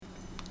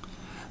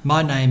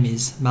My name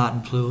is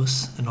Martin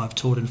Plewis and I've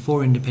taught in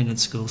 4 independent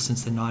schools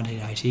since the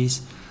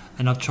 1980s,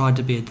 and I've tried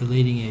to be at the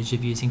leading edge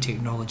of using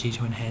technology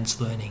to enhance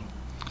learning.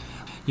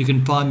 You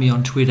can find me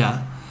on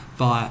Twitter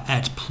via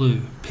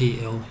 @Plew,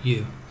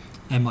 P-L-U,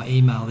 and my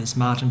email is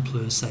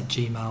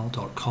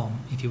martinplewis@gmail.com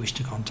if you wish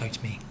to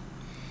contact me.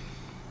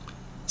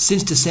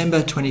 Since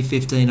December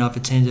 2015, I've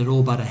attended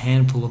all but a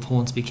handful of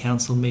Hornsby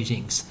Council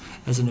meetings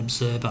as an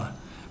observer,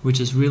 which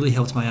has really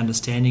helped my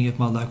understanding of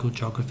my local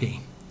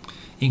geography.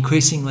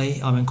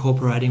 Increasingly, I'm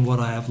incorporating what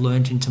I have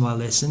learnt into my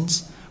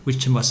lessons,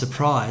 which to my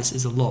surprise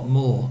is a lot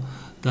more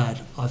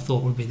than I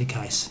thought would be the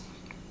case.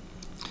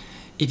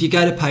 If you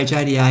go to page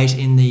 88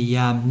 in the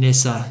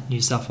NESA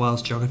New South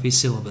Wales Geography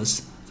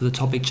syllabus for the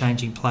topic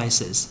Changing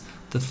Places,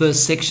 the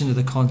first section of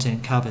the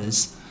content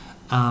covers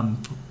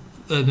urban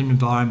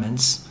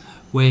environments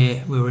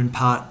where we in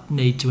part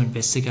need to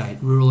investigate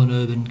rural and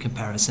urban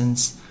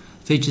comparisons,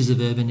 features of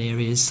urban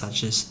areas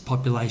such as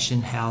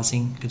population,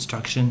 housing,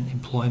 construction,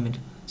 employment,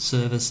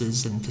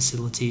 services and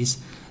facilities,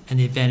 and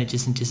the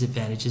advantages and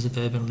disadvantages of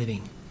urban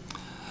living.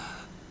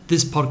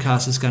 This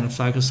podcast is going to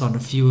focus on a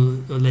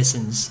few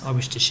lessons I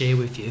wish to share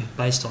with you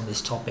based on this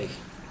topic.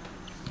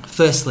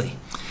 Firstly,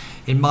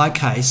 in my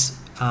case,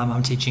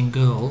 I'm teaching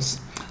girls.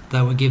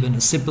 They were given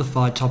a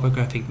simplified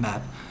topographic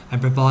map and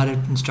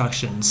provided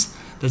instructions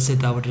that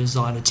said they would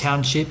design a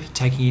township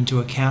taking into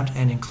account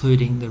and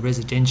including the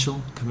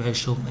residential,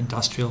 commercial,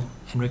 industrial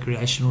and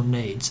recreational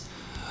needs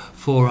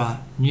for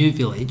a new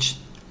village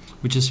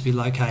which is to be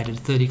located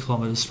 30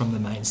 kilometres from the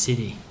main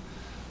city.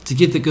 To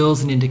give the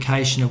girls an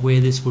indication of where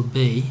this would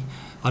be,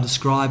 I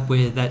described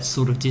where that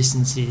sort of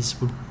distance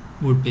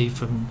would be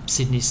from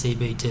Sydney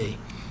CBD.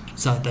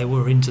 So they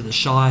were into the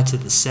Shire to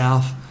the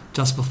south,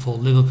 just before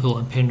Liverpool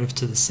and Penrith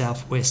to the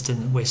southwest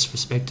and west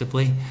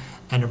respectively,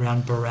 and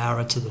around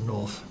Barara to the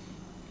north.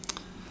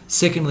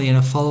 Secondly, in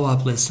a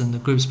follow-up lesson, the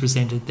groups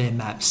presented their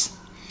maps.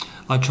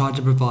 I tried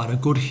to provide a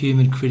good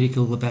human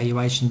critical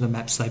evaluation of the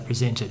maps they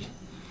presented.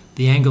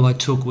 The angle I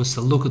took was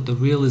to look at the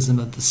realism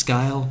of the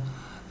scale,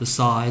 the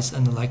size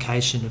and the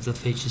location of the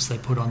features they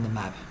put on the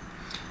map.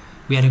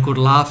 We had a good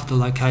laugh at the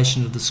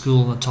location of the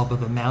school on the top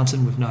of a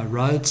mountain with no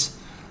roads,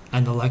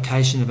 and the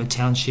location of a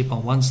township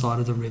on one side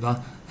of the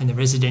river and the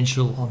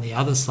residential on the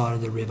other side of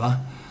the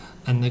river,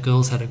 and the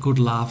girls had a good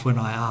laugh when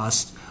I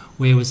asked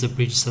where was the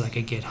bridge so they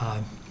could get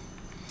home.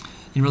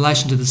 In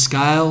relation to the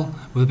scale,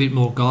 with a bit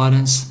more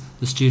guidance,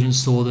 the students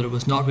saw that it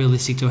was not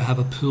realistic to have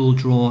a pool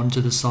drawn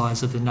to the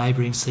size of the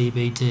neighbouring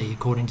CBD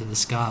according to the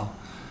scale.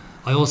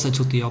 I also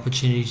took the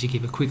opportunity to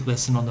give a quick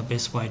lesson on the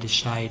best way to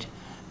shade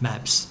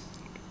maps.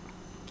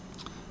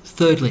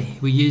 Thirdly,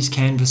 we used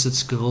Canvas at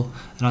school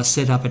and I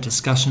set up a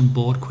discussion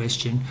board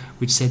question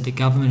which said the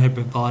government had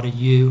provided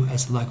you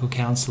as a local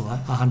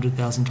councillor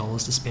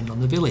 $100,000 to spend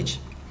on the village.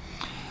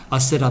 I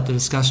set up the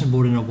discussion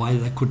board in a way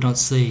that they could not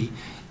see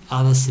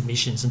other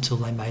submissions until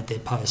they made their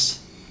post.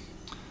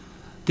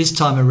 This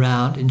time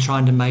around, in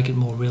trying to make it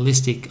more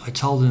realistic, I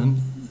told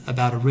them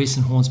about a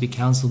recent Hornsby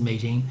Council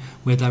meeting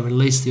where they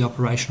released the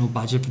operational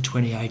budget for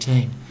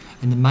 2018,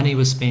 and the money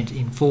was spent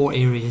in 4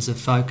 areas of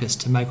focus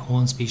to make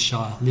Hornsby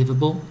Shire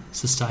livable,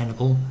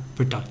 sustainable,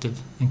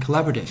 productive and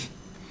collaborative.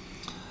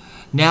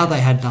 Now they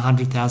had the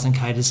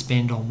 $100,000 to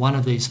spend on one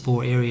of these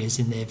 4 areas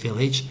in their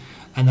village,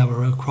 and they were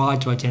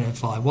required to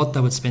identify what they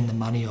would spend the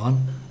money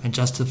on and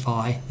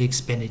justify the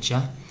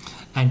expenditure,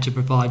 and to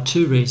provide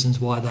 2 reasons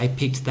why they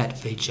picked that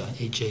feature,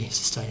 e.g.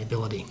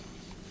 sustainability.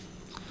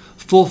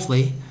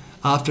 Fourthly,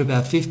 after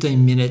about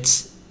 15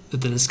 minutes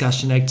of the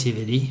discussion board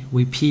activity,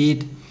 we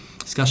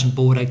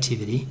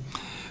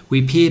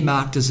peer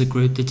marked as a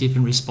group the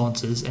different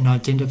responses and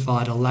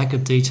identified a lack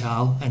of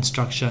detail and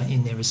structure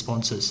in their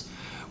responses,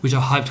 which I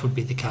hoped would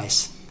be the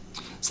case.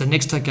 So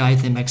next I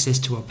gave them access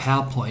to a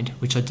PowerPoint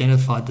which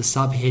identified the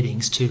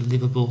subheadings to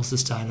livable,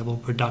 sustainable,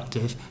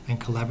 productive and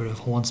collaborative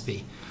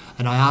Hornsby.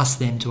 And I asked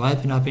them to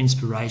open up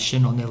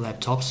Inspiration on their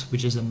laptops,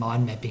 which is a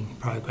mind mapping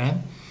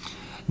program.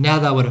 Now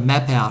they were to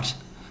map out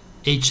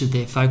each of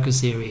their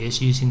focus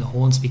areas using the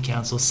Hornsby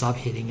Council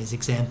subheading as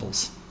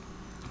examples.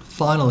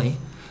 Finally,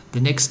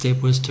 the next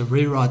step was to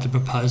rewrite the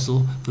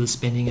proposal for the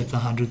spending of the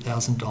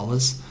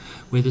 $100,000,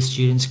 where the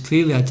students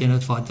clearly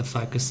identified the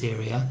focus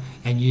area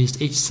and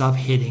used each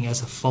subheading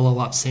as a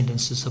follow-up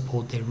sentence to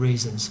support their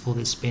reasons for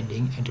their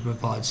spending and to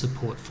provide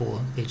support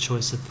for their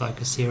choice of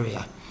focus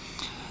area.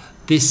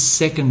 This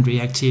secondary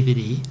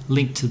activity,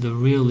 linked to the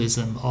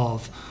realism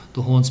of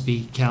the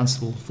Hornsby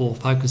Council 4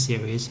 focus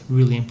areas,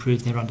 really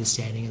improved their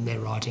understanding and their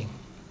writing.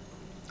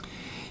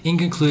 In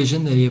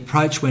conclusion, the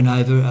approach went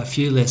over a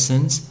few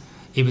lessons.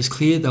 It was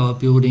clear they were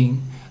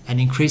building an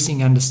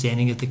increasing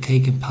understanding of the key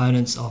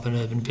components of an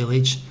urban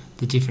village,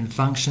 the different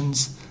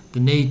functions, the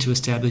need to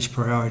establish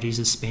priorities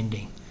of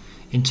spending.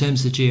 In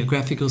terms of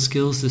geographical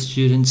skills, the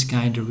students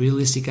gained a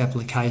realistic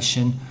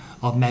application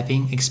of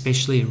mapping,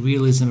 especially a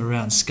realism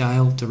around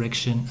scale,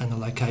 direction and the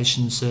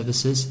location of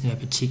services in a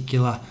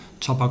particular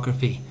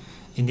topography,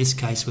 in this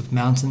case with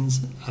mountains,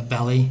 a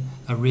valley,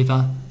 a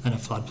river and a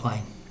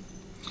floodplain.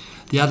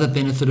 The other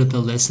benefit of the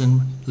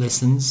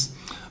lessons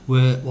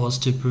was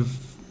to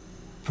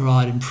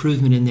provide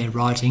improvement in their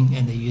writing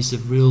and the use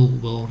of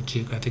real-world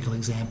geographical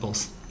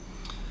examples.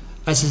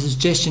 As a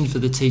suggestion for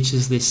the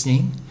teachers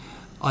listening,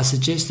 I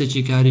suggest that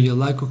you go to your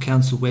local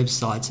council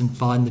websites and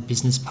find the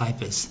business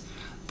papers.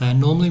 They are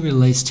normally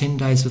released 10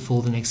 days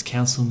before the next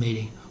council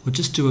meeting, or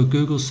just do a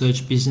Google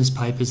search business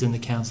papers in the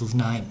council's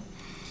name.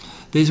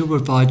 These will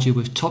provide you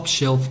with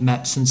top-shelf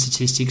maps and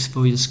statistics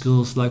for your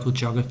school's local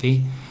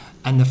geography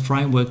and the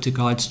framework to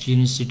guide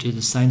students to do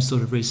the same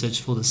sort of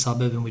research for the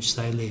suburb in which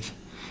they live.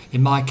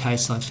 In my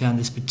case, I found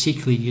this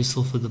particularly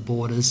useful for the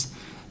boarders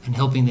and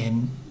helping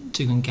them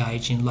to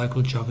engage in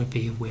local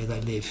geography of where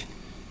they live.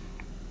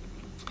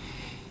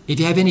 If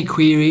you have any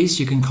queries,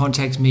 you can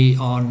contact me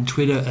on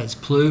Twitter as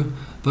Plu,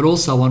 but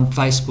also on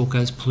Facebook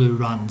as Plu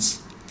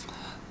Runs.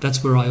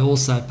 That's where I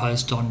also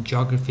post on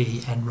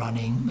geography and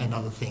running and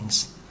other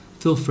things.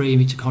 Feel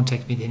free to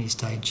contact me at any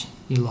stage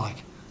you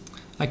like.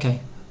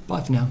 Okay,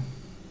 bye for now.